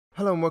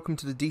Hello and welcome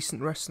to the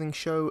Decent Wrestling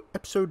Show,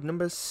 episode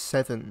number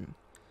 7.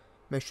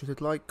 Make sure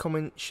to like,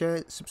 comment,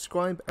 share,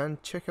 subscribe,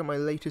 and check out my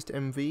latest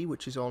MV,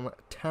 which is on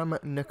Tam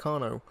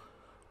Nakano,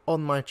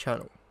 on my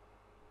channel.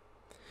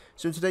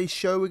 So in today's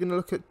show, we're going to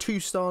look at 2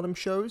 Stardom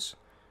shows,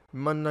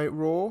 Monday Night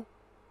Raw,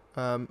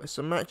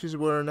 some matches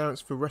were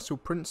announced for Wrestle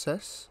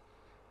Princess,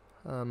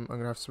 I'm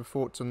going to have some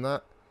thoughts on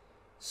that,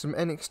 some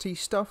NXT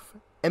stuff,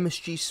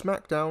 MSG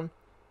SmackDown,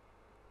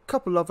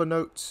 couple other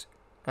notes,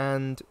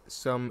 and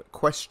some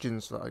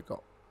questions that I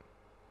got.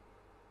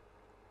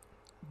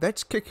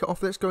 Let's kick it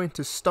off. Let's go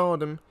into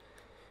Stardom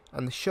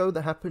and the show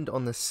that happened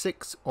on the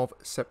 6th of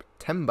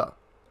September.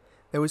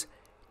 There was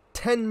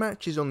 10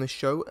 matches on this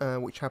show,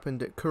 which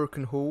happened at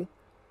Korakuen Hall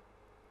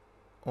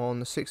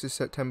on the 6th of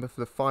September for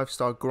the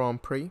 5-star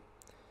Grand Prix,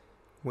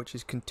 which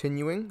is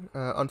continuing.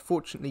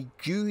 Unfortunately,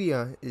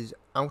 Julia is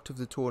out of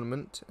the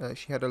tournament.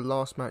 She had her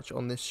last match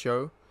on this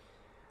show.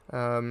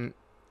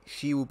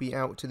 She will be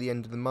out to the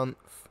end of the month.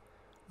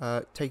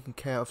 Taking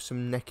care of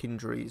some neck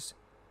injuries,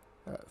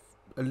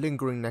 a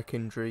lingering neck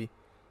injury,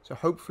 so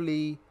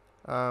hopefully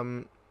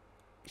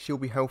she'll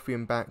be healthy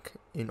and back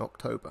in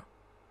October.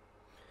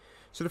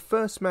 So the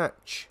first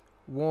match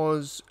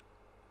was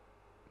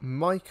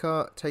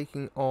Maika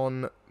taking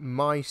on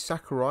Mai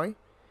Sakurai,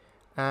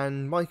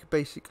 and Maika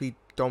basically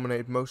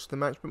dominated most of the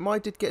match, but Mai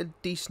did get a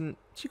decent,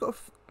 she got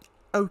an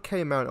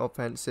okay amount of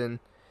offense in,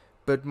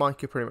 but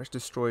Maika pretty much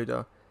destroyed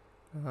her.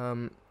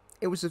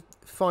 It was a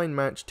fine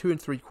match, 2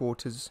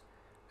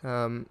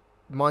 3/4.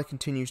 Mai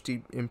continues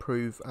to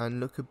improve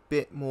and look a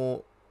bit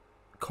more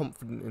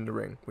confident in the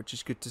ring, which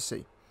is good to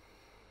see.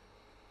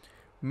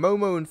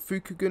 Momo and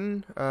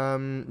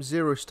Fukugen,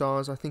 0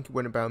 stars. I think it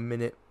went about a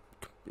minute.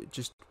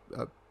 Just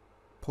a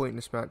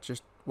pointless match.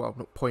 Well,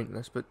 not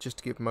pointless, but just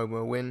to give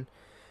Momo a win.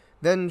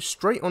 Then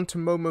straight on to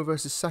Momo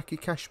versus Saki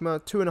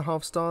Kashima,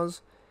 2.5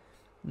 stars.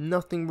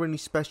 Nothing really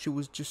special,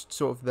 was just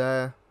sort of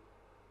there.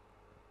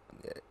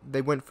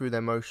 They went through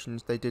their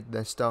motions, they did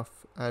their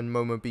stuff, and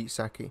Momo beat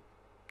Saki.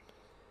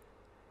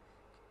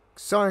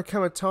 Saya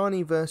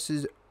Kamitani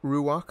versus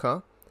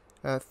Ruaka,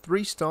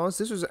 3 stars.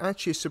 This was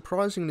actually a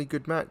surprisingly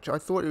good match. I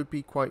thought it would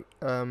be quite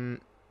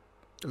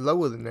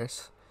lower than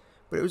this,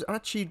 but it was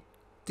actually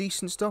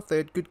decent stuff. They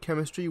had good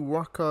chemistry.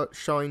 Ruaka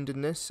shined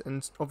in this,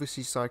 and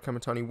obviously Saya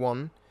Kamitani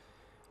won.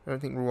 I don't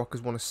think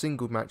Ruaka's won a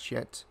single match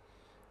yet,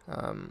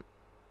 but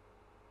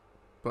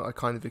I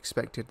kind of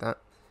expected that.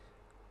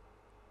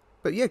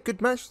 But yeah,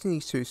 good match between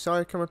these two.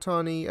 Saya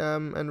Kamitani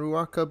and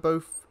Ruaka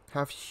both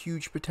have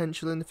huge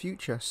potential in the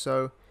future,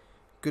 so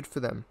good for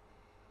them.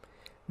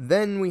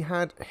 Then we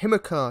had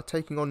Himeka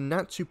taking on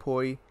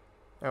Natsupoi.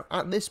 Now,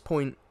 at this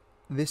point,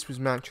 this was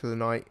match of the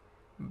night.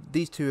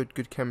 These two had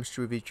good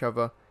chemistry with each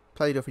other,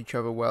 played off each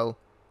other well.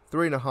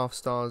 3.5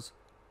 stars.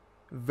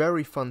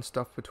 Very fun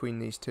stuff between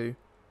these two.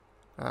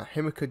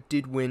 Himeka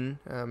did win,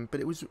 but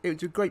it was a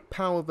great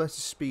power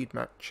versus speed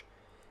match.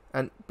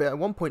 But at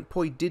one point,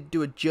 Poi did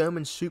do a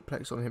German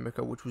suplex on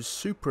Himeka, which was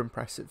super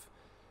impressive.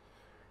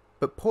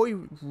 But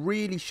Poi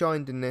really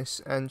shined in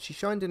this, and she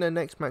shined in her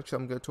next match that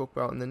I'm going to talk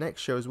about in the next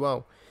show as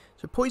well.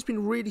 So Poi's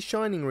been really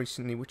shining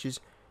recently, which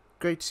is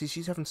great to see.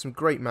 She's having some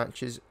great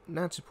matches.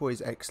 Natsupoi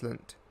is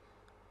excellent.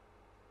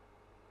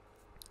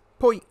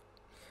 Poi,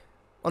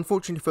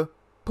 unfortunately for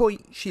Poi,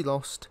 she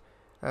lost,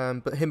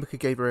 but Himeka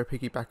gave her a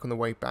piggyback on the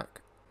way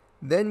back.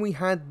 Then we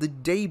had the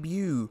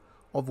debut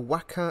of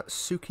Waka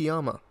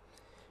Tsukiyama.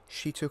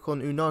 She took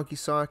on Unagi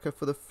Sayaka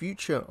for the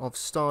Future of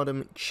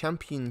Stardom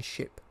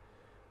Championship.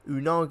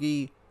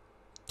 Unagi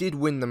did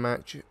win the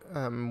match.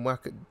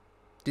 Waka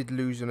did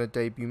lose in a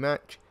debut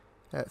match.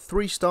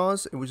 3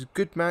 stars. It was a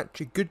good match,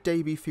 a good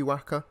debut for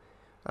Waka.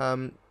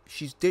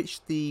 She's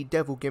ditched the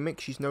devil gimmick.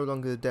 She's no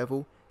longer the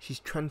devil. She's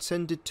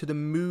transcended to the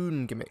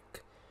moon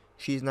gimmick.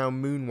 She is now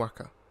Moon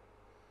Waka.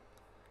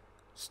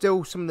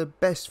 Still some of the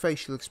best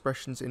facial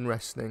expressions in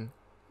wrestling.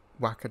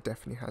 Waka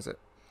definitely has it.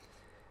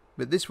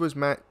 But this was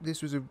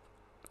a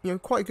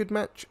quite a good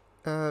match,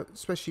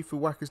 especially for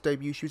Waka's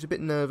debut. She was a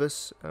bit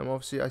nervous.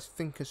 Obviously, I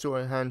think I saw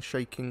her hand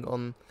shaking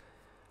on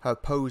her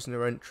pose and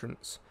her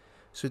entrance.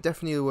 So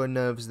definitely there were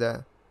nerves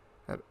there,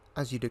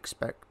 as you'd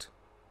expect.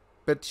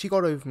 But she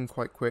got over them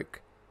quite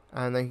quick,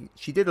 and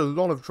she did a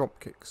lot of drop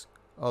kicks.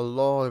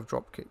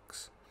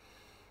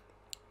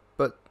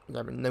 But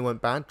I mean, they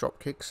weren't bad drop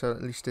kicks, so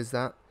at least there's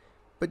that.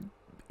 But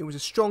it was a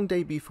strong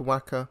debut for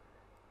Waka,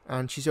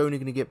 and she's only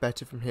going to get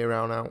better from here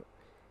on out.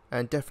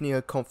 And definitely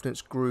her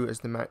confidence grew as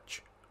the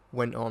match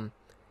went on.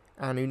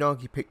 And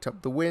Unagi picked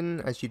up the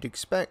win, as you'd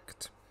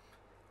expect.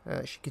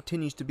 She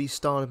continues to be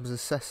Stardom's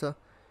assessor.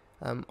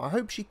 I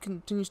hope she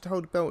continues to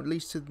hold the belt at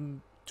least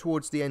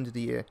towards the end of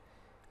the year.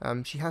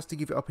 She has to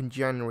give it up in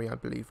January, I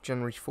believe.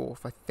 January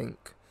 4th, I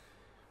think.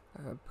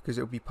 Because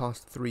it will be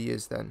past 3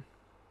 years then.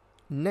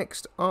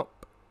 Next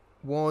up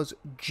was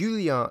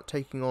Julia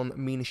taking on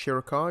Mina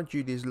Shirakawa.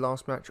 Julia's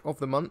last match of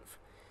the month.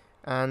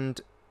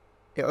 And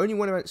it only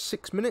went about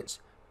 6 minutes.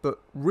 But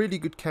really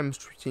good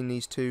chemistry between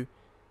these two.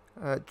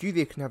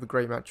 Julia can have a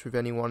great match with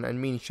anyone,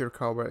 and Mina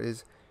Shirakawa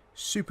is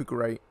super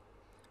great.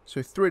 So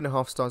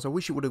 3.5 stars. I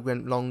wish it would have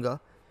went longer,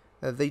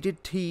 They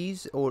did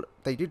tease, or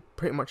they did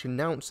pretty much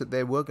announce that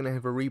they were going to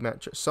have a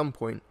rematch at some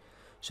point.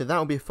 So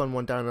that'll be a fun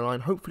one down the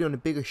line. Hopefully on a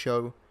bigger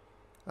show.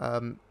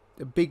 A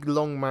big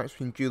long match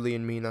between Julia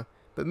and Mina.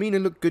 But Mina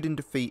looked good in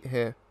defeat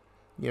here.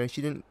 You know,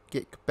 she didn't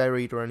get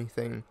buried or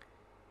anything.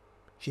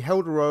 She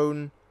held her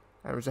own.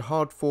 And it was a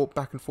hard fought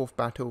back and forth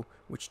battle,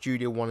 which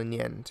Julia won in the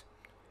end.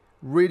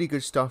 Really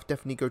good stuff.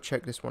 Definitely go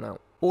check this one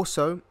out.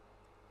 Also,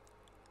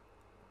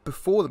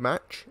 before the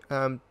match,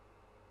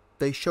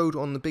 they showed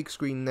on the big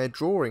screen their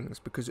drawings,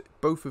 because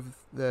both of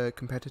the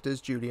competitors,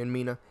 Julia and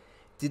Mina,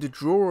 did a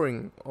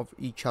drawing of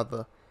each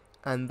other,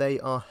 and they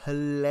are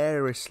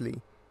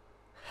hilariously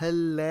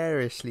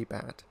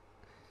bad.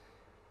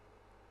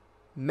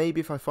 Maybe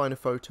if I find a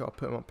photo, I'll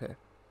put them up here.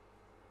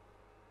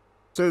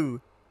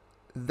 So,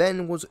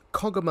 then was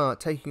Koguma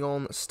taking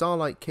on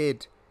Starlight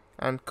Kid,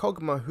 and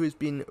Koguma, who has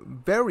been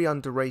very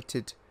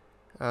underrated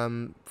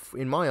in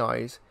my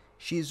eyes,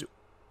 she's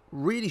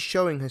really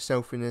showing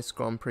herself in this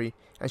Grand Prix,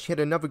 and she had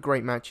another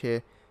great match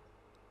here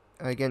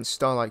against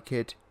Starlight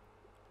Kid.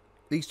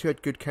 These two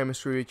had good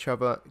chemistry with each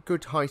other,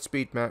 good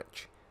high-speed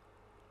match,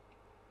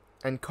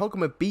 and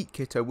Koguma beat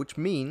Kito, which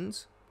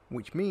means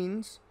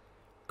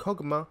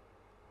Koguma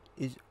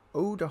is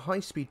owed a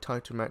high-speed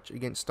title match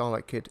against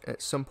Starlight Kid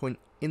at some point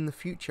in the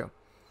future,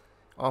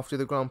 after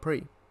the Grand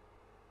Prix.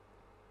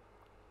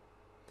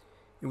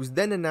 It was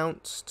then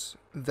announced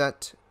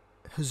that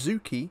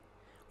Hazuki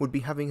would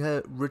be having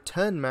her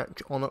return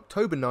match on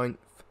October 9th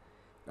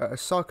at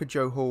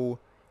Osaka-jo Hall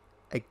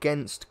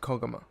against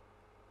Koguma.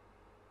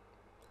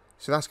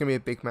 So that's going to be a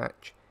big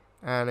match,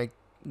 and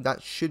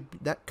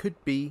that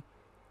could be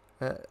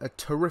a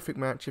terrific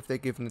match if they're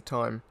given the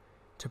time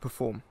to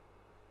perform.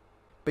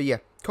 But yeah,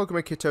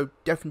 Koguma Kito,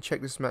 definitely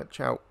check this match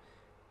out.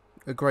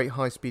 A great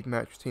high-speed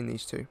match between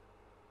these two.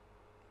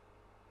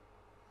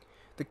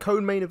 The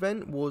co-main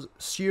event was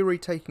Syuri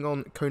taking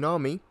on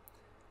Konami.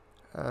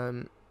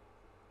 A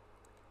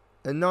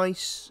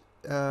nice,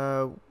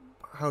 how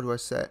do I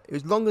say it? It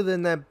was longer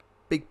than their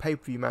big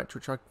pay-per-view match,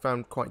 which I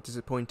found quite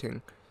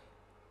disappointing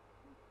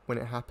when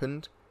it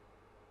happened.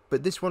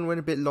 But this one went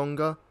a bit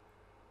longer.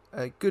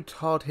 A good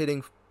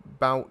hard-hitting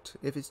bout.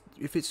 If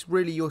it's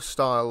really your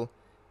style,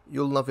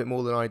 you'll love it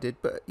more than I did.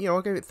 But you know,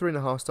 I gave it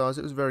 3.5 stars.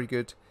 It was very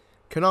good.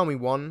 Konami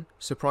won,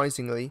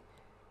 surprisingly.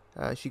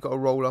 She got a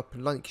roll up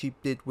like she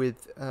did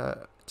with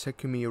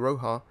Takumi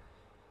Iroha.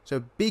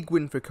 So big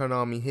win for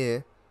Konami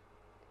here.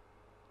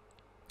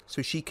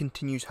 So she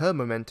continues her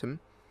momentum.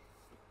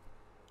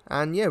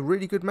 And yeah,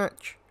 really good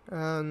match.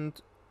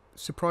 And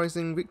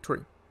surprising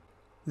victory.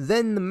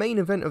 Then the main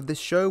event of this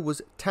show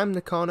was Tam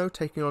Nakano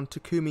taking on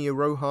Takumi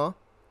Iroha.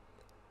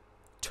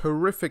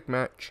 Terrific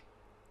match.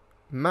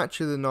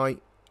 Match of the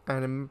night.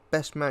 And a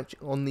best match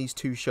on these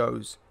two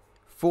shows.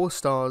 4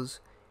 stars.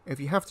 If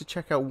you have to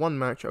check out one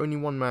match, only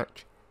one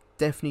match,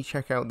 definitely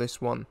check out this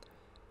one.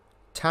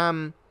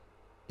 Tam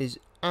is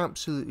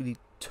absolutely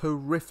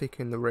terrific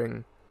in the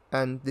ring,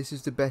 and this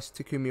is the best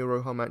Takumi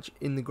Iroha match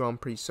in the Grand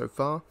Prix so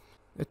far.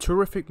 A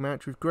terrific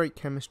match with great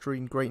chemistry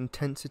and great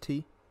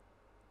intensity,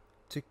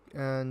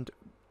 and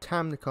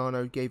Tam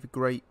Nakano gave a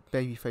great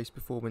babyface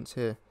performance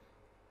here.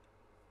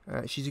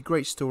 She's a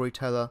great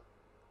storyteller,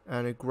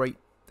 and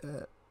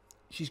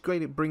she's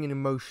great at bringing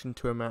emotion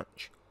to a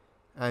match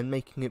and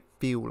making it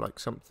feel like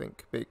something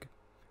big.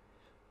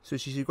 So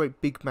she's a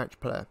great big match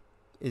player,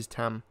 is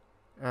Tam.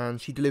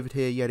 And she delivered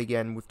here yet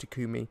again with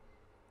Takumi.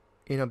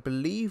 And I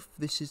believe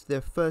this is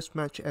their first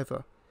match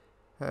ever.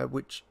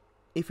 Which,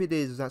 if it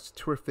is, that's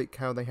terrific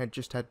how they had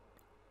just had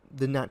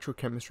the natural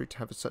chemistry to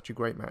have such a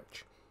great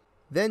match.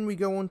 Then we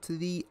go on to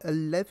the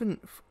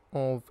 11th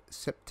of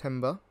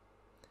September.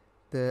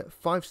 The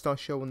 5-star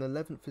show on the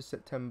 11th of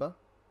September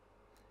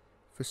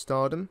for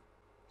Stardom.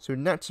 So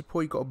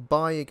Natsupoi got a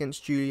bye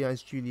against Julia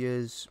as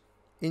Julia's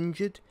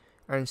injured,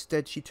 and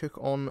instead she took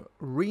on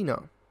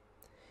Rina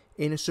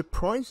in a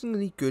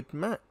surprisingly good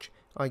match.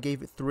 I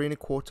gave it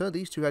 3.25.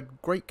 These two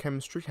had great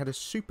chemistry, had a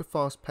super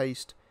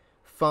fast-paced,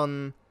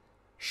 fun,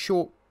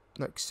 short,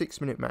 like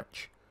 6-minute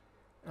match,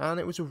 and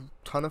it was a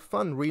ton of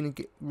fun.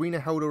 Rina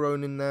held her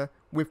own in there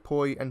with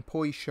Poi, and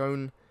Poi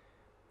shone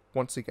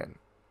once again.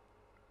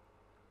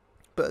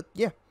 But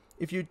yeah,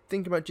 if you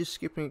think about just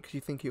skipping it because you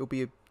think it'll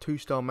be a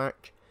 2-star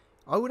match,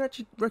 I would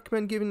actually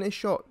recommend giving it a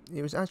shot.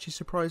 It was actually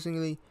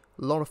surprisingly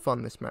a lot of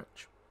fun, this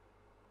match.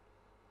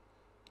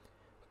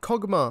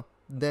 Koguma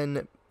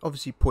then,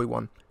 obviously Poi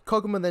won.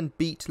 Koguma then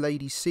beat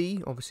Lady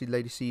C. Obviously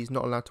Lady C is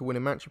not allowed to win a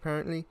match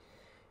apparently.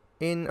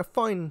 In a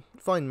fine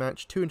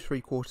match, 2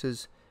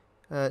 3/4.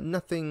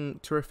 Nothing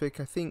terrific.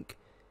 I think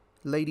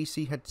Lady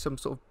C had some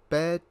sort of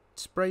bear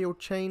spray or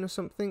chain or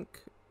something.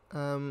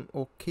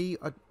 Or key.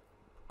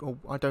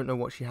 I don't know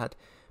what she had.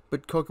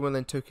 But Koguma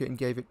then took it and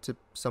gave it to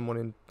someone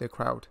in the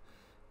crowd.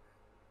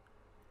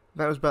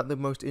 That was about the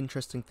most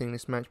interesting thing in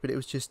this match, but it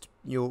was just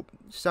your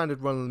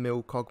standard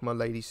run-of-the-mill Koguma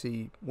Lady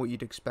C, what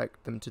you'd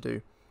expect them to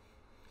do.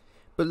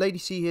 But Lady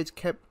C has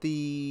kept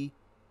the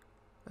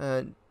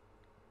 2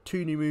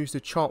 new moves, the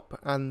chop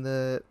and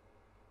the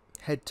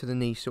head to the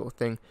knee sort of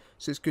thing,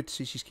 so it's good to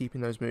see she's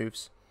keeping those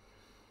moves.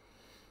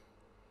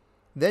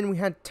 Then we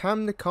had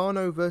Tam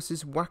Nakano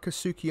versus Waka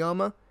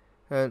Tsukiyama,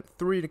 3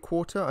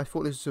 1/4. I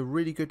thought this was a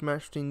really good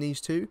match between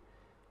these two.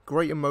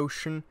 Great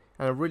emotion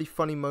and a really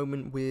funny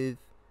moment with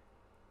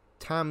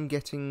Tam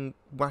getting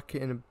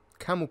Waka in a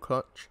camel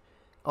clutch,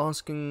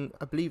 asking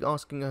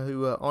her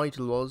who her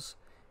idol was,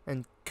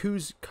 and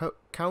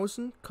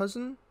Kouzun,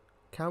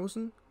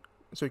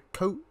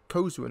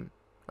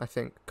 I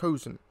think,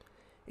 Kouzun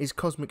is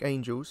Cosmic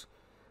Angels,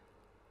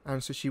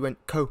 and so she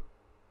went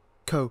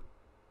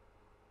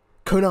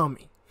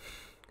Konami,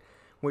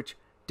 which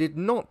did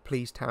not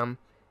please Tam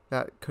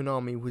that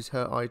Konami was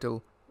her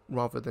idol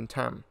rather than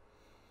Tam.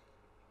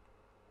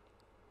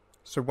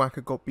 So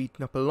Waka got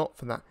beaten up a lot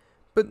for that.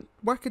 But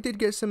Waka did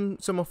get some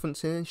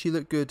offense in, and she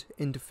looked good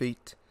in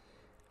defeat.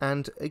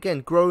 And again,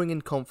 growing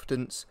in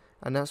confidence,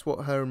 and that's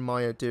what her and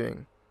Maya are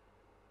doing.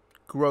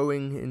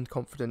 Growing in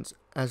confidence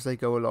as they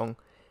go along.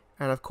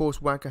 And of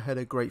course, Waka had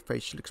her great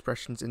facial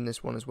expressions in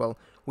this one as well,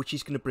 which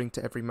she's going to bring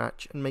to every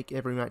match and make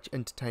every match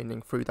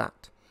entertaining through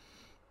that,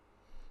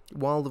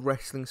 while the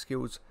wrestling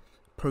skills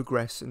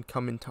progress and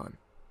come in time.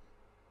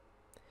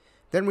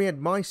 Then we had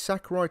Mai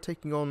Sakurai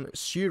taking on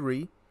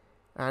Syuri,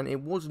 and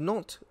it was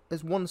not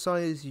as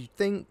one-sided as you'd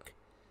think.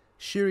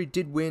 Syuri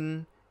did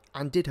win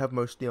and did have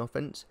most of the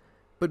offense,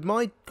 but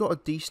Mai got a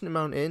decent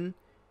amount in.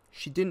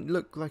 She didn't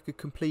look like a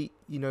complete,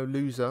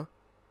 loser.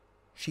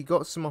 She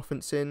got some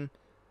offense in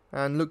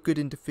and looked good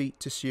in defeat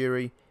to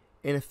Syuri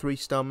in a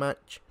 3-star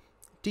match.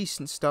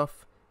 Decent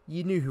stuff.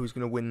 You knew who was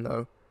going to win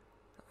though.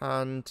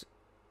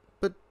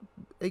 But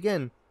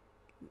again,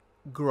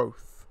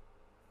 growth.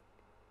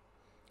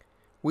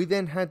 We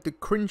then had the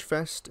Cringe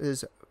Fest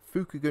as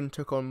Fukugen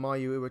took on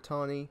Mayu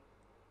Iwatani.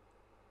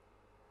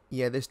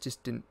 Yeah, this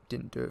just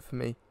didn't do it for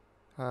me.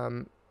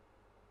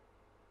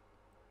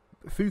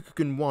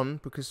 Fukugen won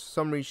because for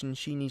some reason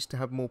she needs to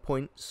have more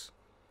points.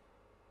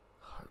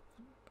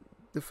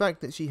 The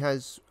fact that she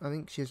has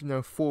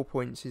 4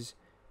 points is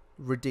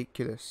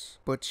ridiculous.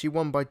 But she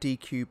won by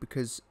DQ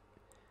because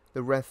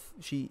the ref,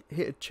 she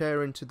hit a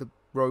chair into the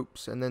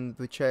ropes, and then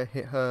the chair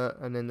hit her,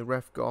 and then the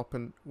ref got up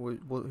and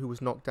who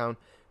was knocked down,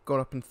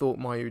 got up and thought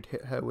Mayu would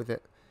hit her with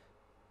it.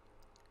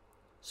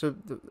 So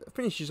the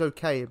finish is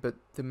okay, but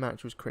the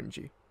match was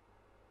cringy.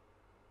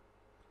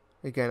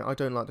 Again, I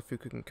don't like the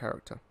Fukugen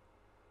character.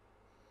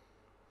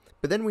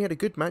 But then we had a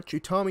good match.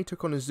 Utami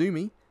took on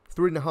Azumi,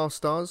 3.5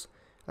 stars.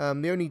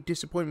 The only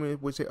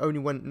disappointment was it only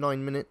went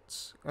 9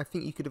 minutes. I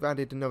think you could have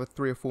added another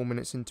 3 or 4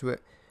 minutes into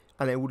it,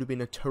 and it would have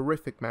been a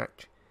terrific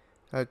match.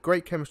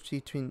 Great chemistry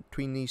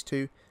between these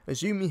two.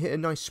 Azumi hit a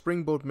nice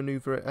springboard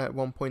maneuver at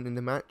one point in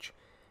the match,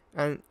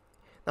 and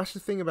that's the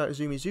thing about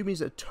Azumi. Azumi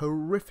is a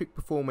terrific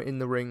performer in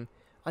the ring.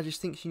 I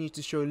just think she needs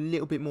to show a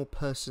little bit more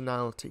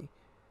personality,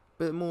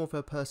 a bit more of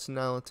her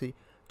personality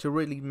to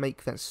really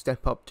make that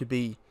step up to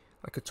be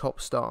like a top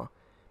star.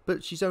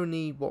 But she's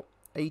only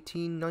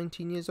 18,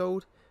 19 years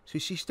old, so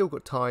she's still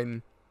got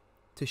time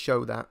to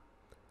show that.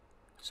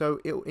 So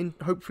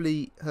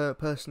hopefully her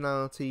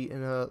personality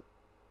and her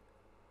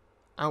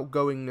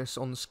outgoingness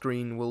on the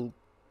screen will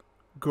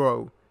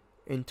grow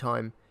in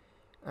time,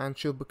 and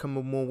she'll become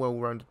a more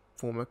well-rounded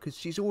performer because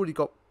she's already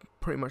got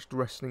pretty much the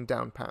wrestling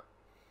down pat.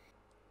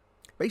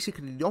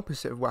 Basically the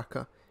opposite of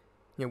Waka.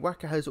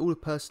 Waka has all the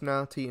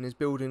personality and is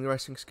building the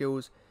wrestling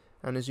skills,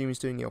 and Azumi's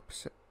doing the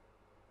opposite.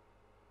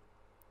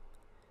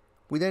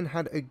 We then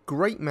had a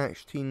great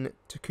match between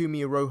Takumi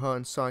Iroha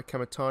and Saya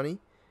Kamitani,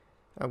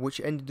 which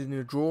ended in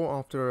a draw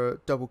after a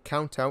double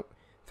countout,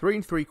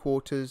 3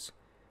 3/4.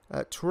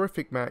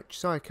 Terrific match.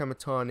 Saya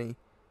Kamitani,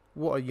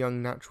 what a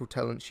young natural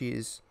talent she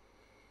is.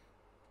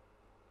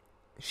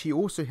 She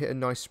also hit a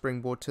nice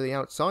springboard to the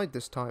outside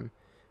this time.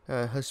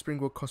 Her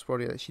springboard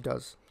crossbody that she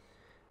does.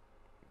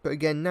 But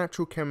again,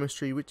 natural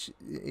chemistry, which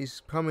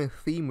is becoming a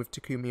theme with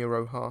Takumi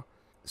Iroha.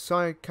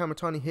 Saya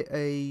Kamitani hit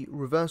a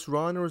reverse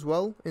Rana as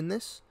well in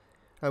this,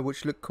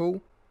 which looked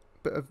cool.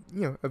 But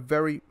a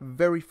very,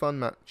 very fun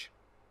match.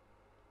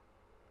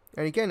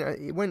 And again,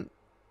 it went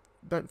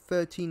about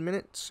 13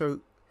 minutes,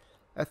 so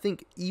I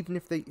think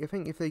if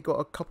they got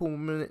a couple more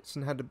minutes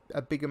and had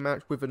a bigger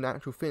match with an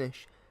actual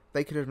finish,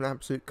 they could have an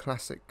absolute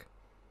classic.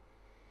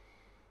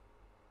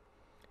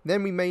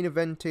 Then we main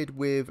evented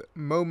with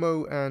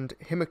Momo and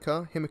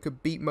Himeka. Himeka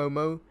beat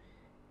Momo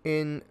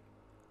in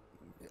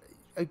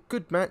a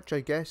good match, I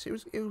guess.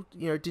 It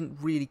didn't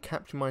really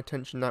capture my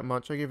attention that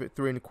much. I give it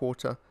 3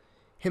 1/4.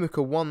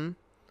 Himeka won.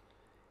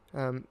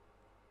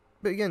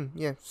 But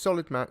again,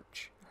 solid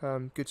match.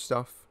 Good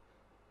stuff.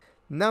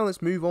 Now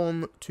let's move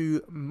on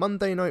to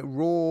Monday Night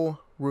Raw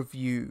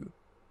review.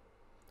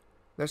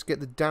 Let's get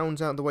the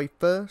downs out of the way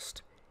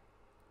first.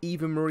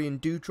 Eva Marie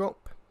and Doudrop.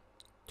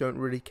 Don't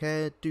really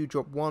care.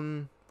 Doudrop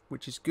won,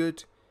 which is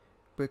good.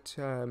 But,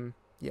 don't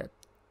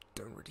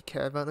really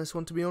care about this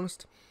one, to be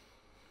honest.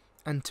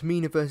 And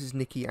Tamina versus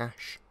Nikki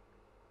Ash.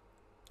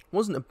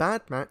 Wasn't a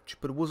bad match,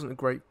 but it wasn't a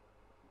great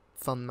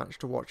fun match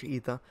to watch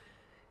either.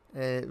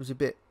 It was a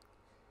bit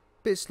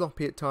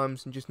sloppy at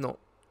times and just not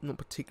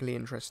particularly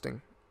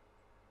interesting.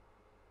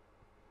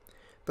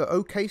 The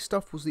okay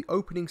stuff was the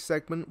opening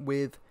segment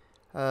with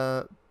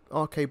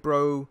RK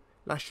Bro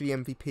Lashley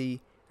MVP,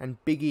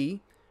 and Big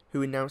E,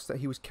 who announced that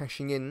he was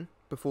cashing in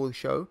before the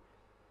show,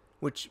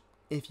 which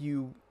I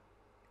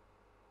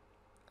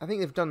think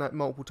they've done that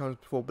multiple times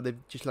before, but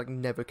they've just like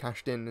never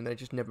cashed in, and they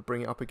just never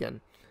bring it up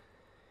again.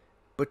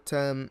 But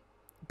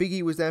Big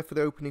E was there for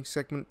the opening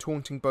segment,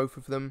 taunting both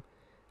of them,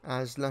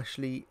 as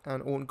Lashley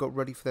and Orton got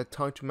ready for their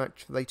title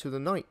match later the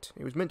night.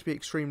 It was meant to be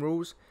Extreme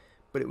Rules,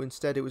 but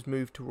instead it was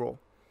moved to Raw.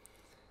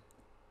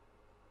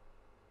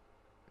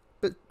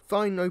 But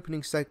fine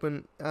opening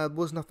segment,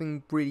 was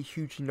nothing really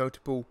hugely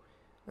notable,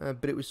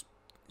 but it was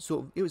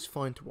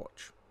fine to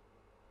watch.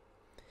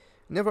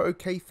 Another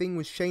okay thing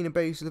was Shayna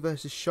Baszler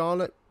versus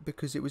Charlotte,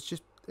 because it was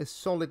just a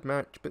solid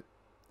match, but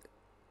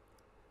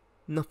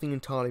nothing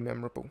entirely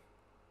memorable.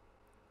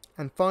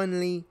 And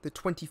finally, the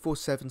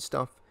 24/7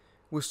 stuff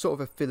was sort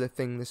of a filler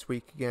thing this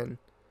week again.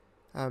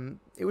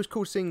 It was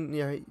cool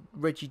seeing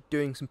Reggie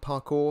doing some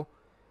parkour,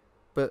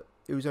 but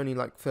it was only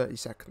like 30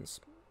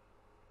 seconds.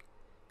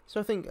 So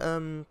I think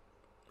it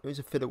was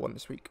a filler one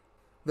this week.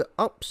 The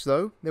ups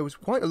though, there was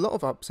quite a lot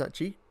of ups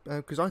actually,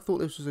 because I thought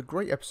this was a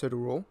great episode of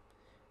Raw.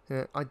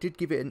 I did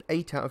give it an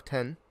 8 out of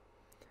 10.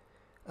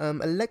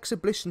 Alexa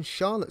Bliss and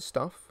Charlotte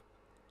stuff.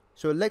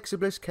 So Alexa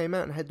Bliss came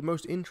out and had the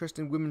most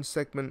interesting women's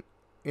segment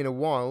in a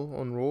while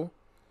on Raw,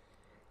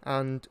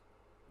 and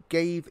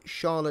gave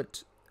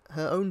Charlotte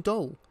her own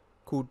doll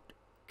called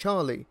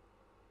Charlie,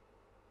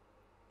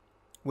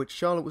 which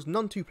Charlotte was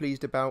none too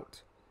pleased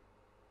about.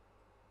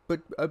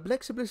 But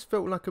Alexa Bliss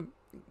felt like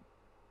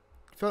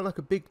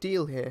a big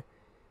deal here,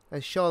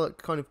 as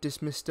Charlotte kind of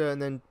dismissed her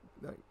and then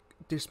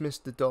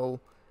dismissed the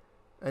doll,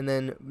 and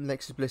then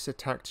Alexa Bliss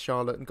attacked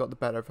Charlotte and got the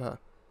better of her.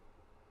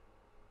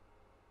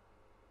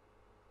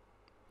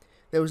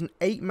 There was an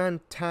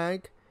 8-man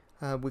tag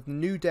with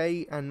New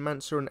Day and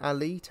Mansoor and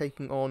Ali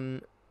taking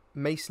on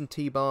Mason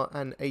T-Bar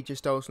and AJ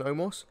Styles and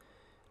Omos.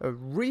 A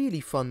really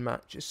fun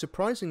match, a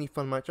surprisingly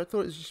fun match. I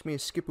thought it was just going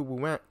to be a skippable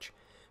match,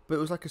 but it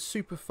was like a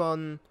super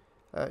fun,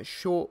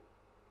 short,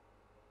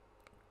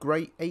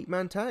 great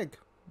 8-man tag.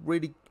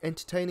 Really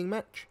entertaining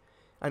match.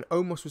 And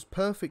Omos was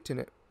perfect in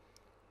it,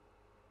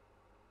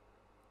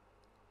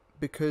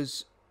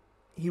 because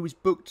he was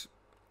booked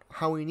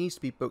how he needs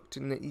to be booked,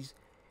 and he's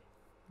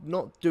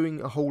not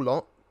doing a whole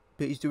lot,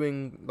 but he's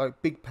doing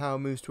like big power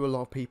moves to a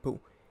lot of people,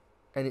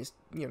 and it's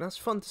that's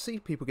fun to see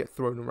people get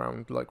thrown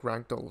around like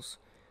rag dolls,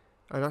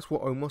 and that's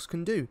what Omos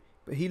can do.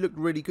 But he looked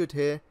really good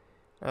here,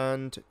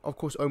 and of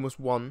course Omos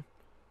won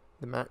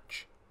the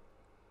match.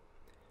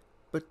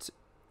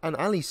 And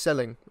Ali's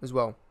selling as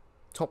well,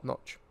 top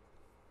notch.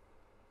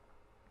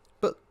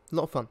 But a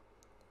lot of fun.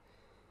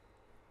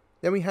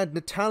 Then we had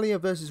Natalya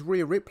versus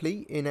Rhea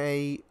Ripley in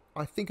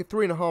I think a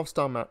 3.5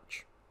 star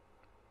match.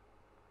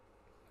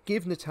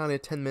 Give Natalya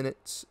 10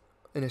 minutes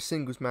in a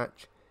singles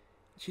match.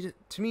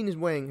 Tamina's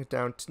weighing her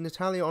down.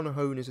 Natalya on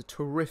her own is a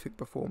terrific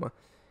performer,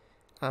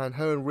 and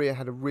her and Rhea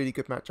had a really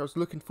good match. I was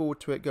looking forward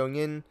to it going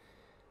in,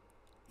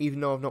 even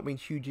though I've not been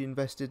hugely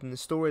invested in the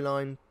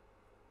storyline,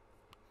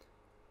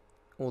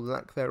 or the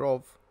lack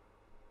thereof.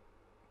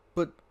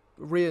 But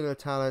Rhea and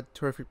Natalya,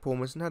 terrific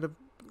performers, and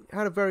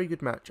had a very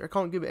good match. I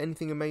can't give it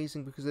anything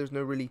amazing because there's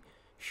no really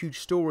huge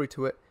story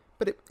to it,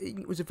 but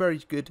it was a very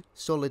good,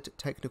 solid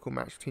technical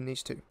match between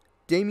these two.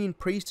 Damian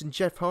Priest and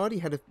Jeff Hardy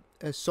had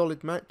a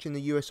solid match in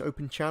the US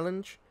Open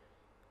Challenge.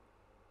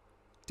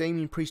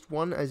 Damian Priest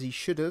won, as he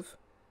should have,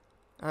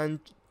 and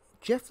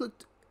Jeff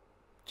looked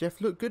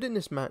good in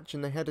this match,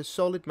 and they had a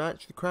solid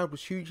match. The crowd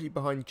was hugely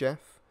behind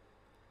Jeff,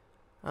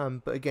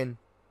 but again,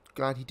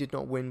 glad he did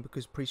not win,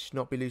 because Priest should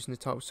not be losing the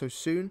title so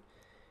soon.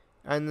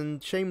 And then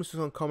Sheamus was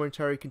on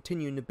commentary,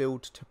 continuing the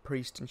build to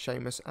Priest and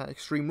Sheamus at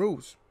Extreme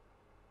Rules.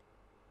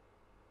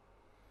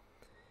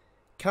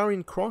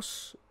 Karrion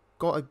Kross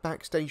got a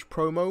backstage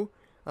promo,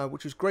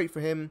 which was great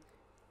for him.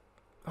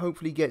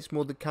 Hopefully gets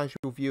more of the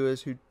casual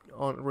viewers who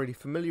aren't really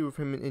familiar with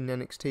him in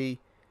NXT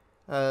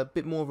a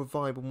bit more of a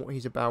vibe on what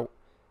he's about,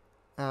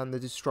 and the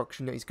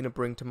destruction that he's going to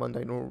bring to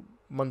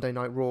Monday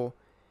Night Raw.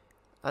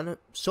 And a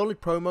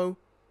solid promo,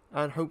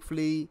 and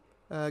hopefully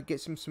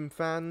gets him some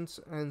fans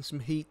and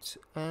some heat,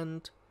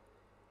 and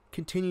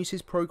continues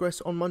his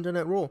progress on Monday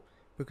Night Raw,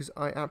 because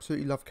I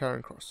absolutely love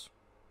Karrion Kross.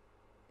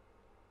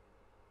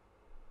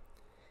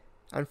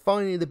 And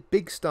finally, the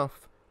big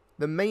stuff,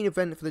 the main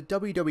event for the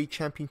WWE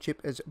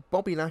Championship, as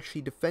Bobby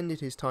Lashley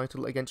defended his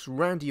title against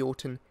Randy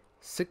Orton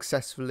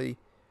successfully.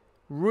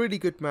 Really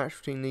good match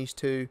between these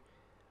two.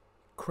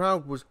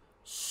 Crowd was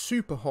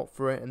super hot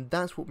for it, and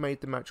that's what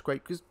made the match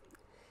great, because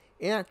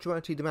in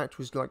actuality the match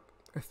was like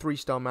a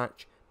 3-star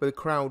match, but the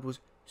crowd was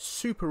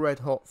super red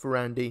hot for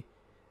Randy.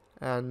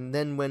 And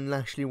then when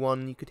Lashley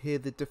won, you could hear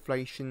the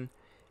deflation.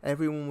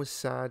 Everyone was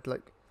sad,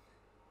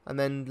 and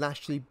then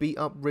Lashley beat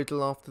up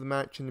Riddle after the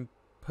match and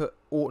put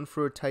Orton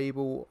through a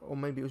table, or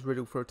maybe it was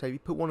Riddle through a table. He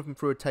put one of them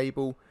through a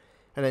table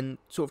and then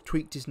sort of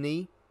tweaked his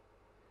knee,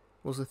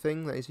 was the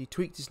thing. That is, he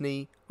tweaked his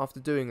knee after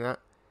doing that.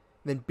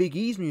 And then Big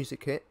E's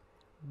music hit.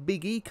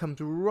 Big E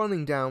comes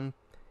running down,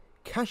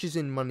 cashes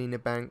in Money in the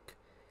Bank,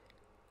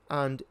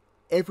 and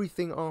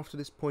everything after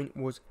this point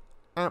was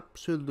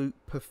absolute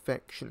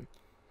perfection.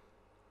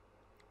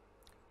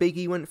 Big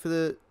E went for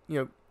the,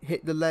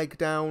 hit the leg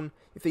down.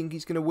 You think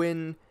he's going to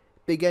win.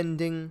 Big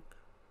ending.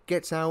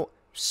 Gets out.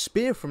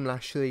 Spear from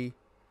Lashley.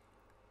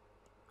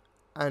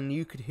 And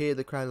you could hear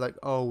the crowd like,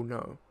 oh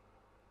no.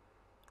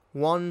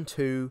 1,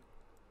 2.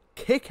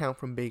 Kick out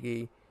from Big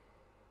E.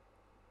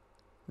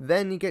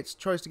 Then he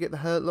tries to get the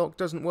Hurt Lock.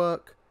 Doesn't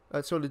work.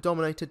 The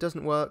Dominator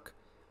doesn't work.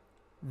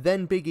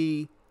 Then Big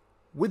E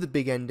with a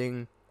big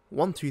ending.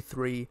 1, 2,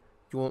 3.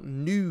 Your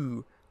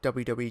new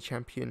WWE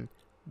Champion.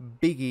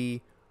 Big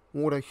E.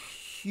 What a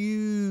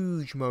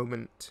huge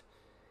moment.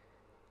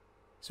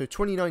 So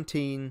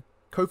 2019,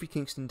 Kofi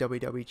Kingston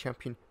WWE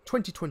Champion.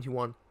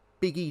 2021,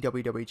 Big E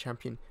WWE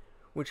Champion.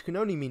 Which can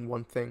only mean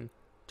one thing.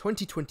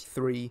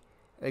 2023,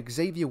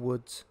 Xavier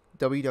Woods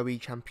WWE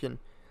Champion.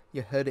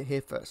 You heard it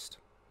here first.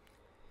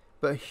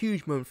 But a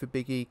huge moment for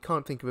Big E.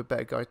 Can't think of a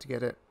better guy to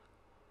get it.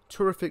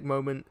 Terrific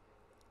moment.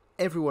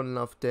 Everyone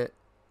loved it.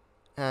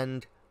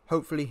 And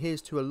hopefully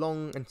here's to a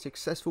long and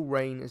successful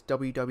reign as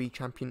WWE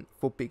Champion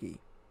for Big E.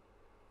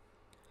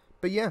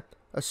 But yeah,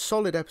 a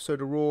solid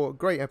episode of Raw, a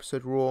great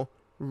episode of Raw.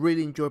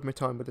 Really enjoyed my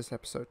time with this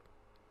episode.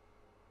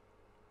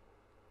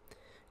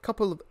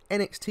 Couple of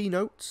NXT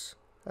notes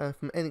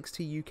from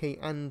NXT UK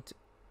and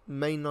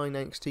Mainline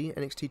NXT,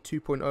 NXT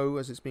 2.0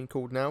 as it's been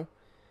called now.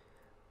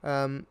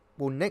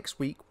 Next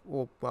week,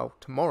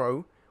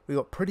 tomorrow, we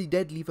got Pretty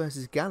Deadly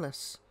versus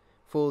Gallus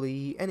for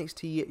the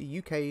NXT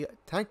UK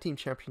Tag Team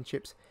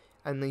Championships,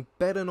 and they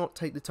better not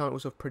take the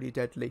titles off Pretty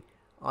Deadly.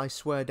 I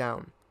swear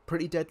down.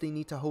 Pretty Deadly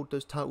need to hold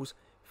those titles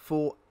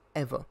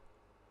forever.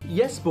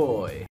 Yes,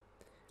 boy.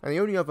 And the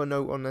only other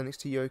note on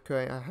NXT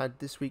UK I had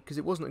this week, because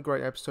it wasn't a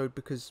great episode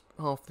because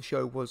half the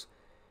show was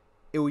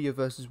Ilya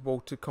versus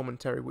Walter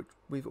commentary, which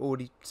we've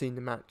already seen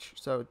the match.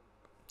 So,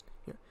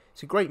 yeah,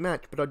 it's a great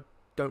match, but I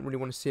don't really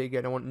want to see it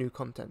again. I want new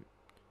content.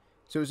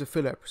 So it was a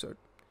filler episode.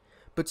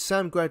 But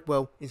Sam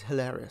Gradwell is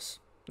hilarious.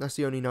 That's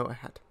the only note I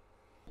had.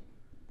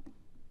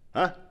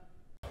 Huh?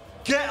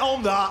 Get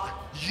on that,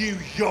 you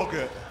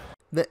yogurt!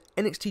 The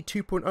NXT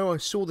 2.0, I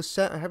saw the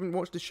set. I haven't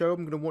watched the show.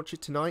 I'm going to watch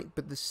it tonight.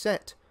 But the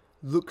set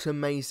looks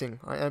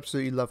amazing. I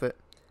absolutely love it.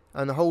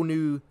 And the whole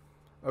new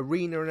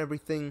arena and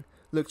everything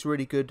looks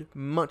really good.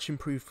 Much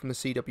improved from the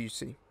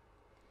CWC.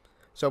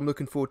 So I'm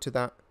looking forward to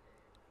that.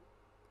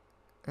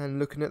 And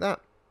looking at that.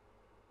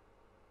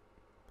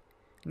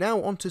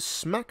 Now on to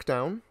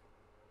SmackDown.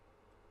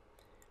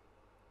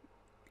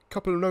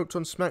 Couple of notes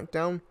on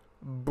SmackDown.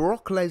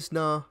 Brock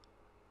Lesnar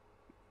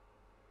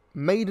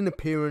made an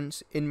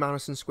appearance in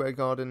Madison Square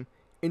Garden,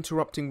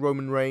 interrupting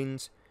Roman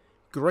Reigns.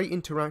 Great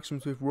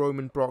interactions with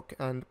Roman, Brock,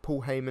 and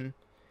Paul Heyman.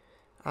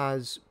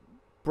 As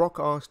Brock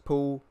asked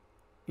Paul,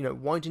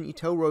 why didn't you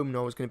tell Roman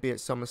I was going to be at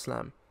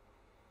SummerSlam?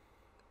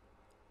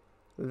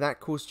 That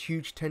caused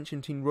huge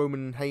tension between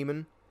Roman and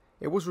Heyman.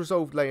 It was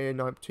resolved later in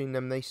the night between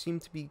them. They seem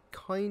to be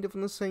kind of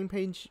on the same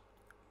page.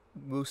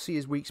 We'll see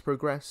as weeks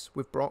progress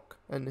with Brock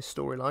and this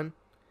storyline.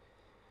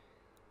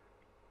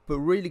 But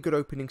really good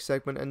opening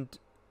segment, and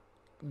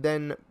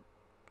then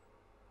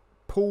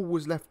Paul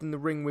was left in the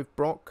ring with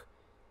Brock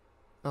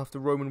after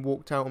Roman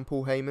walked out on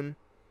Paul Heyman.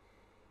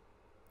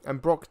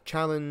 And Brock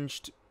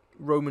challenged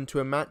Roman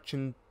to a match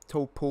and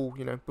told Paul,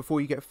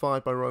 before you get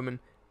fired by Roman,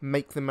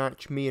 make the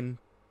match me and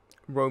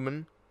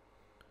Roman.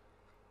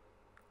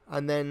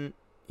 And then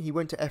he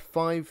went to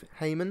F5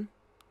 Heyman.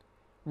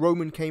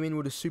 Roman came in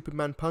with a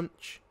Superman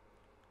punch.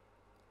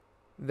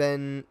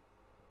 Then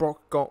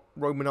Brock got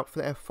Roman up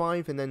for the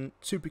F5 and then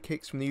super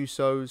kicks from the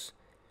Usos.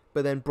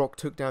 But then Brock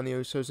took down the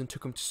Usos and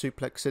took them to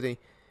Suplex City.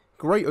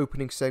 Great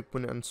opening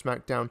segment on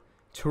SmackDown.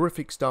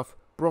 Terrific stuff.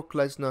 Brock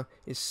Lesnar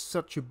is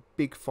such a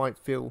big fight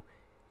feel.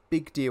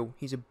 Big deal.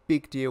 He's a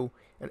big deal.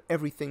 And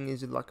everything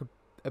is like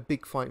a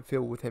big fight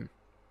feel with him.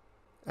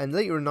 And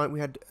later in the night we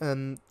had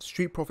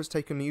Street Profits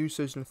taking the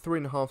Usos in a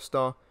 3.5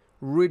 star.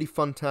 Really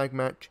fun tag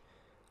match.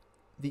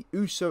 The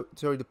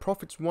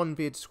Profits won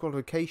via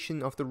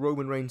disqualification after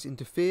Roman Reigns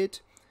interfered,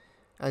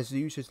 as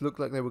the Usos looked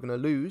like they were going to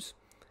lose.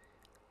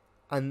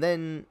 And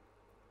then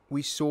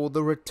we saw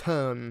the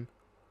return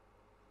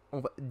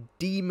of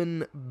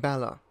Demon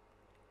Balor.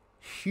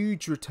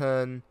 Huge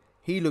return.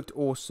 He looked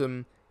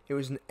awesome. It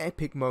was an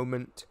epic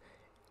moment.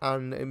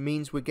 And it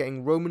means we're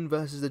getting Roman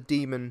versus the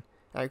Demon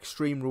at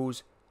Extreme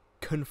Rules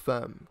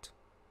confirmed.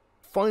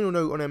 Final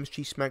note on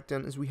MSG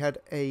SmackDown is we had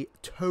a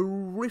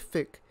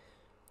terrific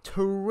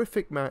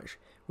match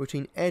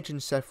between Edge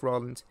and Seth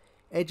Rollins.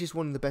 Edge is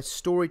one of the best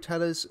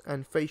storytellers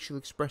and facial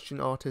expression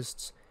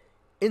artists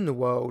in the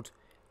world.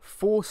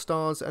 4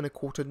 stars and a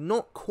quarter.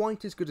 Not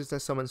quite as good as their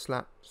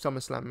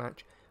SummerSlam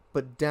match,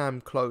 but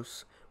damn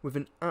close. With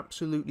an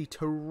absolutely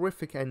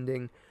terrific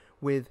ending,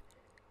 with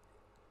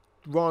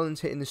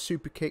Rollins hitting the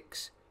super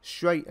kicks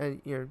straight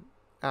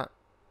at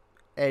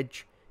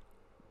Edge,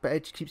 but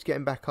Edge keeps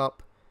getting back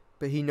up,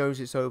 but he knows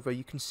it's over.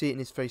 You can see it in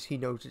his face. He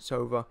knows it's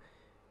over.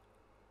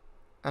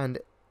 And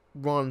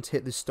Rollins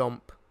hit the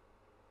stomp.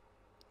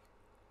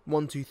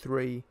 1, 2,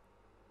 3.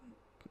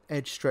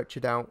 Edge stretched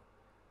it out.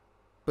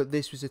 But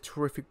this was a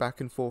terrific back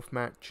and forth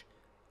match,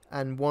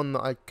 and one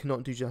that I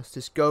cannot do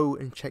justice. Go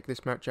and check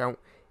this match out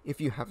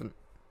if you haven't.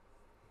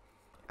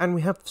 And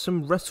we have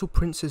some Wrestle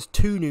Princess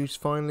 2 news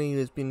finally.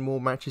 There's been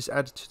more matches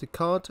added to the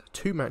card.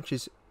 2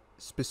 matches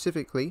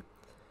specifically.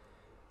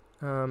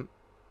 Hikari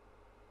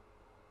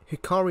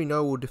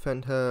No will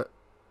defend her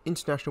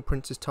International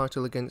Princess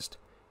title against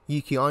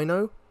Yuki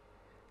Aino.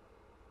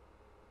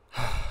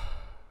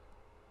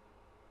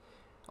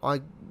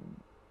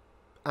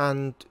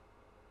 And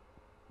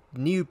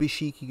New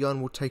Bishiki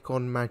Gun will take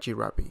on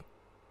Majirabi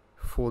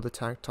for the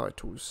tag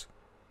titles.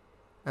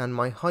 And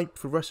my hype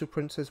for Wrestle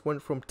Princess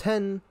went from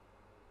 10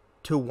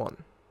 to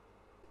 1.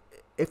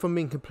 If I'm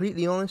being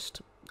completely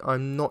honest,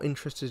 I'm not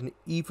interested in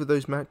either of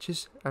those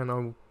matches, and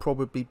I'll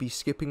probably be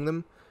skipping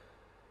them,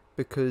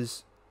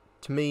 because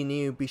to me,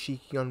 Neo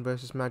Bishiki Gun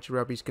versus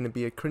Majirabi is going to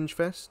be a cringe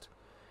fest,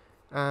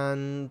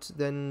 and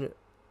then,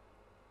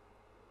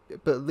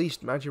 but at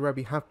least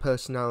Majirabi have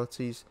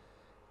personalities,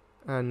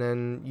 and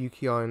then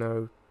Yuki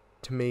Aino,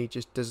 to me,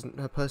 just doesn't,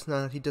 her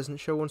personality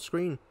doesn't show on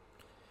screen.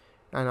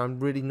 And I'm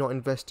really not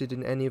invested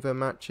in any of her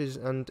matches,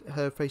 and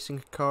her facing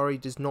Hikari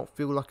does not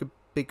feel like a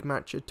big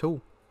match at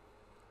all.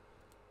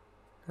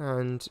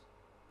 And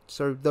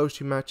so those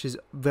 2 matches,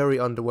 very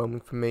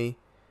underwhelming for me.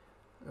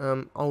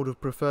 I would have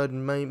preferred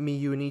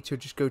Miyu and Ito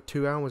just go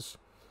 2 hours,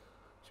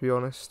 to be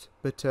honest.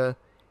 But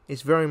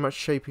it's very much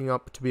shaping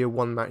up to be a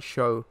one-match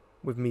show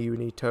with Miyu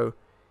and Ito.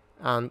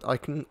 And I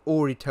can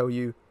already tell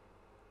you,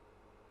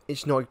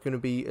 it's not going to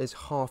be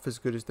half as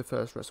good as the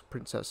first Wrestle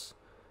Princess.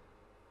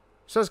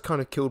 So that's kind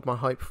of killed my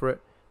hype for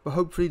it. But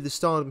hopefully the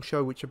Stardom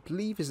show, which I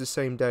believe is the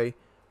same day,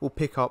 will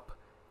pick up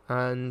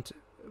and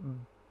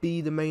be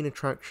the main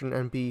attraction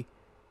and be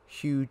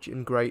huge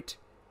and great.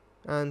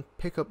 And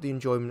pick up the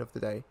enjoyment of the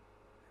day.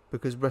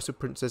 Because Wrestle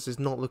Princess is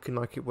not looking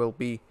like it will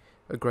be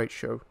a great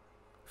show.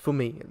 For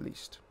me, at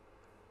least.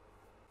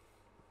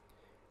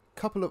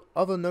 Couple of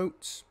other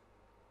notes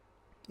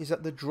is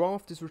that the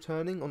draft is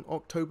returning on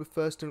October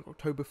 1st and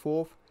October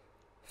 4th.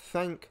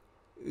 Thank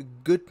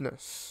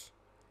goodness.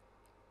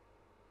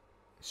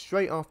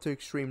 Straight after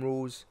Extreme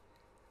Rules.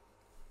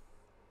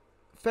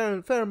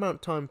 Fair amount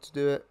of time to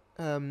do it.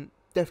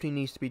 Definitely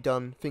needs to be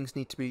done. Things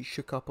need to be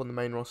shook up on the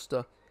main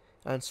roster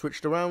and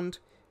switched around.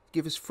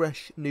 Give us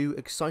fresh, new,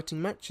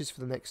 exciting matches for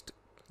the next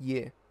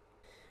year.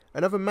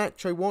 Another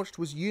match I watched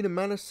was Yuna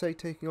Manase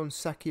taking on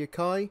Saki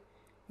Akai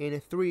in a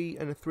 3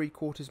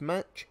 3/4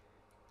 match.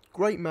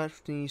 Great match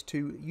between these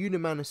two. Yuna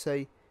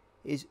Manase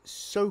is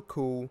so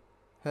cool.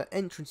 Her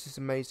entrance is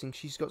amazing.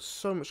 She's got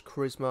so much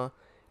charisma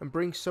and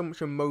brings so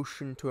much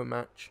emotion to a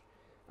match.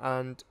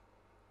 And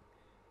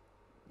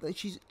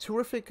she's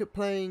terrific at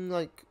playing,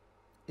 like,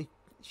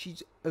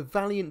 she's a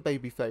valiant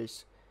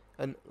babyface.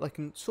 And like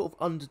a sort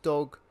of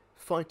underdog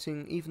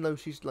fighting, even though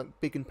she's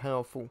like big and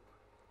powerful.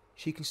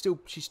 She's still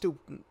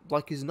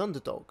like is an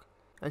underdog.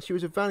 And she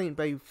was a valiant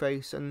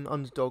babyface and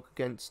underdog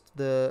against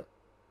the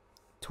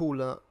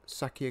taller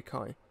Saki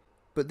Akai.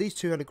 But these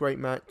two had a great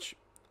match.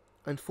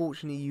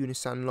 Unfortunately,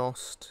 Yuna-san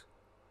lost.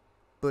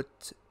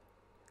 But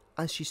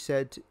as she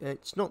said,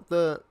 it's not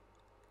the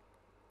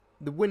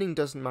winning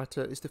doesn't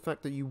matter. It's the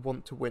fact that you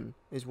want to win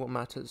is what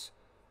matters.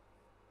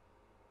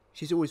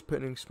 She's always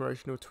putting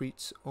inspirational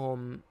tweets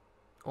on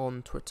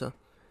Twitter.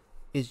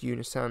 Is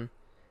Yuna-san,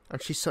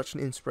 and she's such an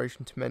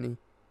inspiration to many.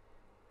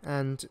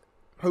 And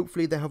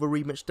hopefully they have a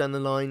rematch down the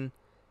line,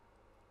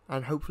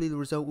 and hopefully the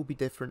result will be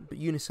different. But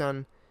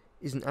Yuna-san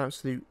is an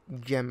absolute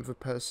gem of a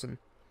person.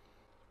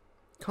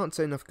 Can't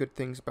say enough good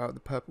things about the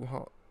Purple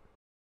Heart.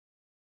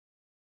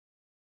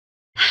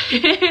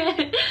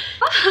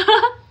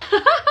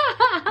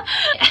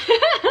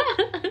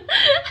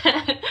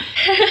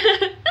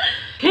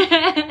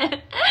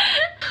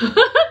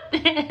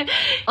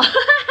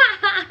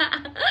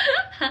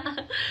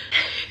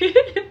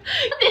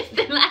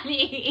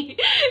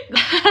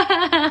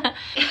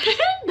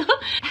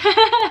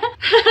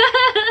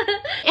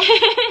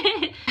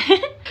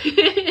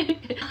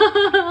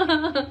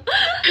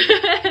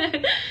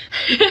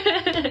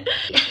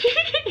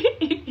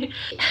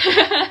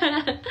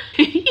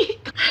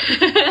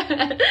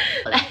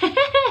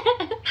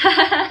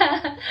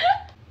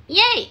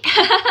 Yay!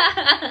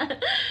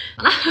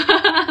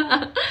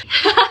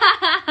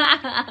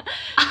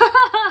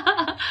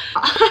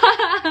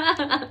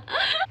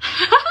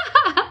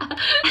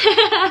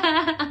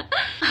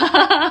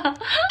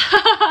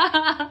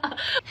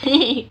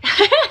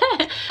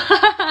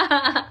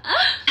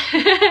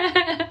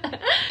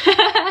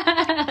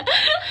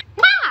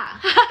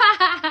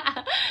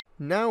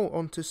 Now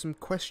on to some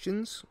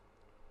questions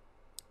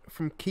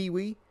from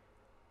Kiwi,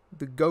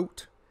 the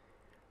GOAT.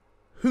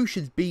 Who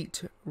should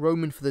beat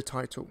Roman for the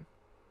title?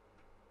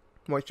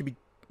 Well, it should be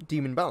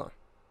Demon Balor.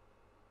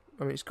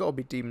 I mean, it's got to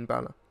be Demon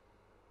Balor.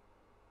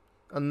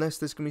 Unless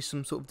there's going to be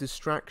some sort of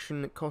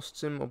distraction that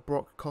costs him, or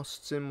Brock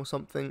costs him, or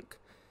something.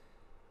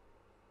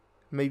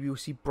 Maybe we'll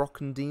see Brock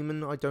and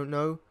Demon, I don't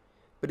know.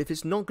 But if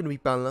it's not going to be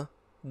Balor,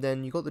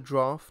 then you got the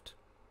draft.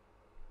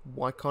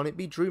 Why can't it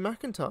be Drew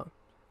McIntyre?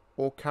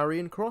 Or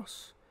Karrion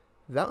Kross?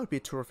 That would be a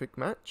terrific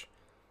match.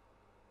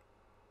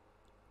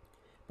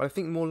 But I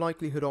think the more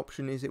likelihood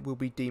option is it will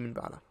be Demon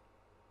Balor.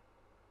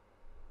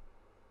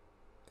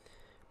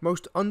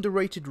 Most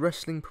underrated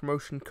wrestling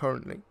promotion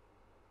currently.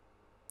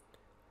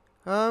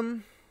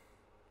 NXT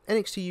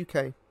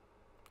UK.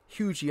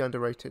 Hugely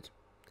underrated.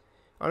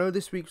 I know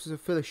this week was a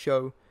filler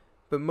show,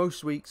 but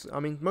most weeks,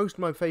 most of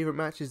my favourite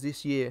matches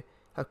this year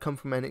have come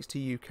from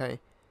NXT UK.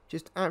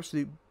 Just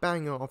absolute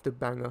banger after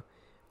banger.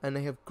 And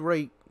they have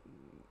great...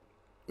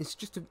 It's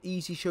just an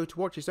easy show to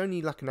watch. It's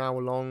only like an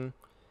hour long.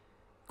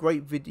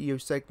 Great video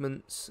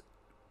segments.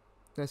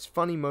 There's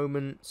funny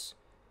moments.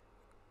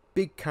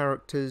 Big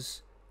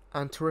characters.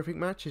 And terrific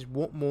matches.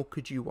 What more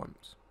could you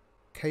want?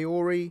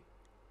 Kaori.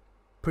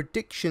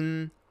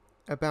 Prediction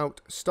about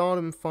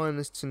Stardom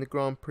finalists in the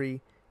Grand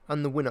Prix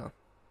and the winner.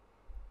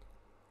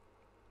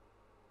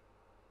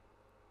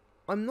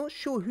 I'm not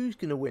sure who's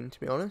going to win, to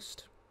be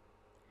honest.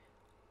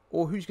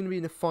 Or who's going to be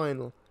in the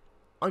final.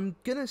 I'm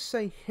going to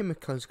say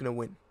Himeka's going to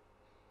win.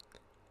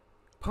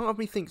 Part of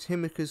me thinks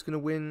Himeka's going to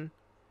win.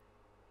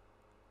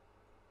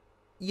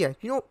 Yeah,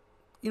 you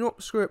know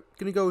what, screw it.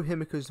 Going to go with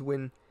Himeka's to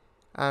win.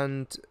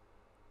 And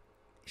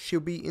she'll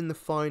be in the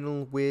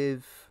final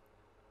with...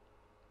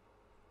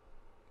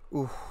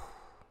 Ooh.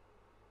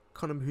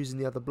 Can't remember who's in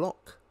the other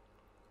block.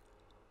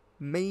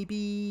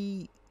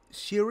 Maybe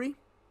Shuri?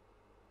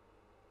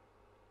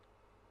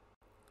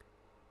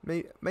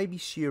 Maybe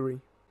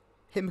Shuri.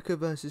 Himeka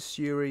versus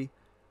Shuri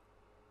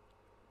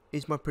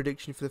is my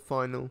prediction for the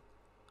final,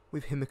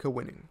 with Himeka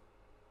winning.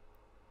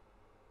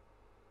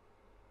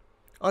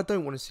 I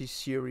don't want to see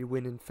Shuri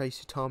win and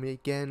face Utami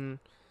again.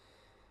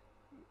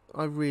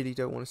 I really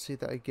don't want to see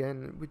that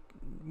again.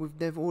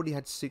 We've already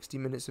had 60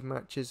 minutes of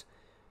matches.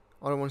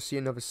 I don't want to see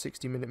another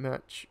 60-minute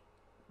match.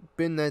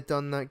 Been there,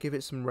 done that. Give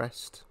it some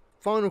rest.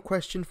 Final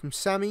question from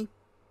Sammy.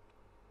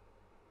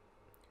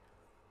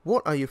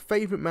 What are your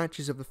favourite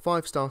matches of the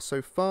 5 stars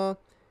so far?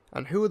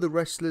 And who are the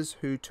wrestlers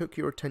who took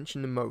your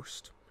attention the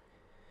most?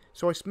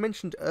 So I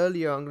mentioned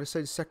earlier, I'm going to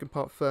say the second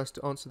part first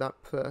to answer that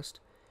first.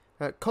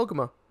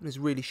 Koguma has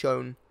really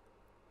shown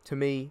to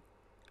me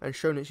and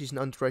shown that she's an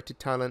underrated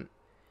talent.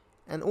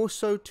 And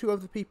also 3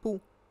 other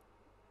people.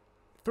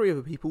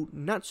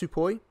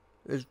 Natsupoi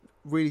has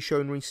really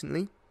shown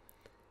recently.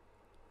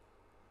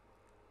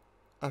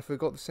 I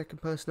forgot the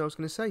second person I was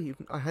going to say.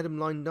 I had him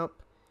lined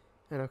up.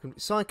 And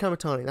Sai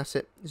Kamitani, that's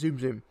it.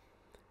 Zoom.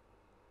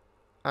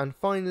 And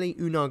finally,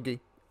 Unagi.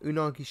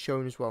 Unagi's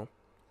shown as well.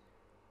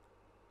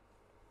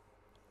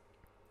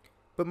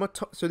 But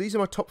so these are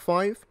my top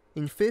 5.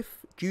 In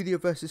 5th, Julia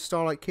versus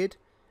Starlight Kid.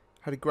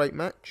 Had a great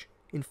match.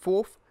 In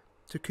 4th,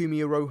 Takumi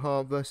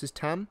Iroha versus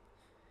Tam.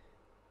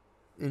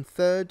 In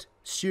 3rd,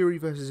 Shuri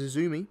versus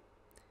Azumi.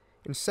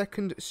 In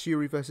 2nd,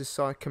 Shuri versus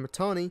Sai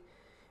Kamitani.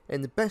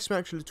 And the best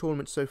match of the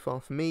tournament so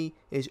far for me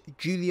is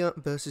Julia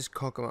versus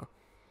Koguma.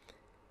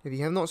 If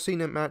you have not seen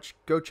that match,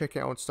 go check it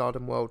out on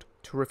Stardom World.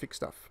 Terrific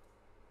stuff.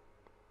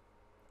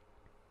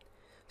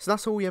 So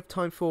that's all we have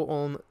time for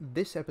on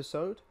this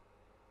episode.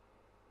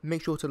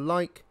 Make sure to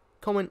like,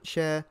 comment,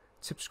 share,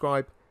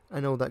 subscribe,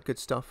 and all that good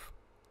stuff.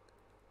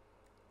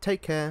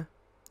 Take care.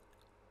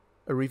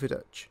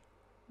 Arrivederci.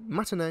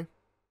 Matinee.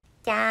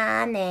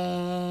 Johnny.